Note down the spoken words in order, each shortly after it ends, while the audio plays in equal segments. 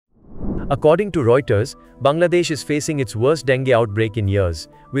According to Reuters, Bangladesh is facing its worst dengue outbreak in years,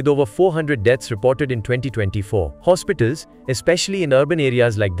 with over 400 deaths reported in 2024. Hospitals, especially in urban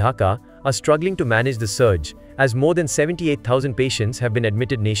areas like Dhaka, are struggling to manage the surge, as more than 78,000 patients have been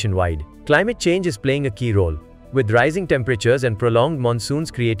admitted nationwide. Climate change is playing a key role, with rising temperatures and prolonged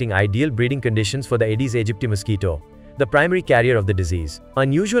monsoons creating ideal breeding conditions for the Aedes aegypti mosquito, the primary carrier of the disease.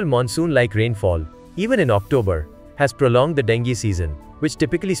 Unusual monsoon-like rainfall, even in October, has prolonged the dengue season, which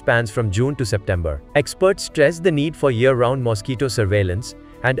typically spans from June to September. Experts stress the need for year-round mosquito surveillance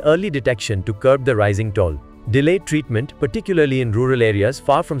and early detection to curb the rising toll. Delayed treatment, particularly in rural areas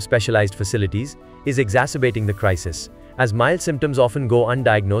far from specialized facilities, is exacerbating the crisis, as mild symptoms often go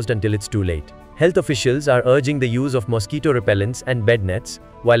undiagnosed until it's too late. Health officials are urging the use of mosquito repellents and bed nets,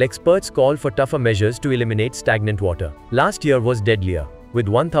 while experts call for tougher measures to eliminate stagnant water. Last year was deadlier, with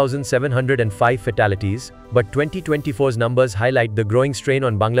 1,705 fatalities, but 2024's numbers highlight the growing strain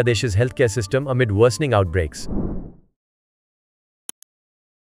on Bangladesh's healthcare system amid worsening outbreaks.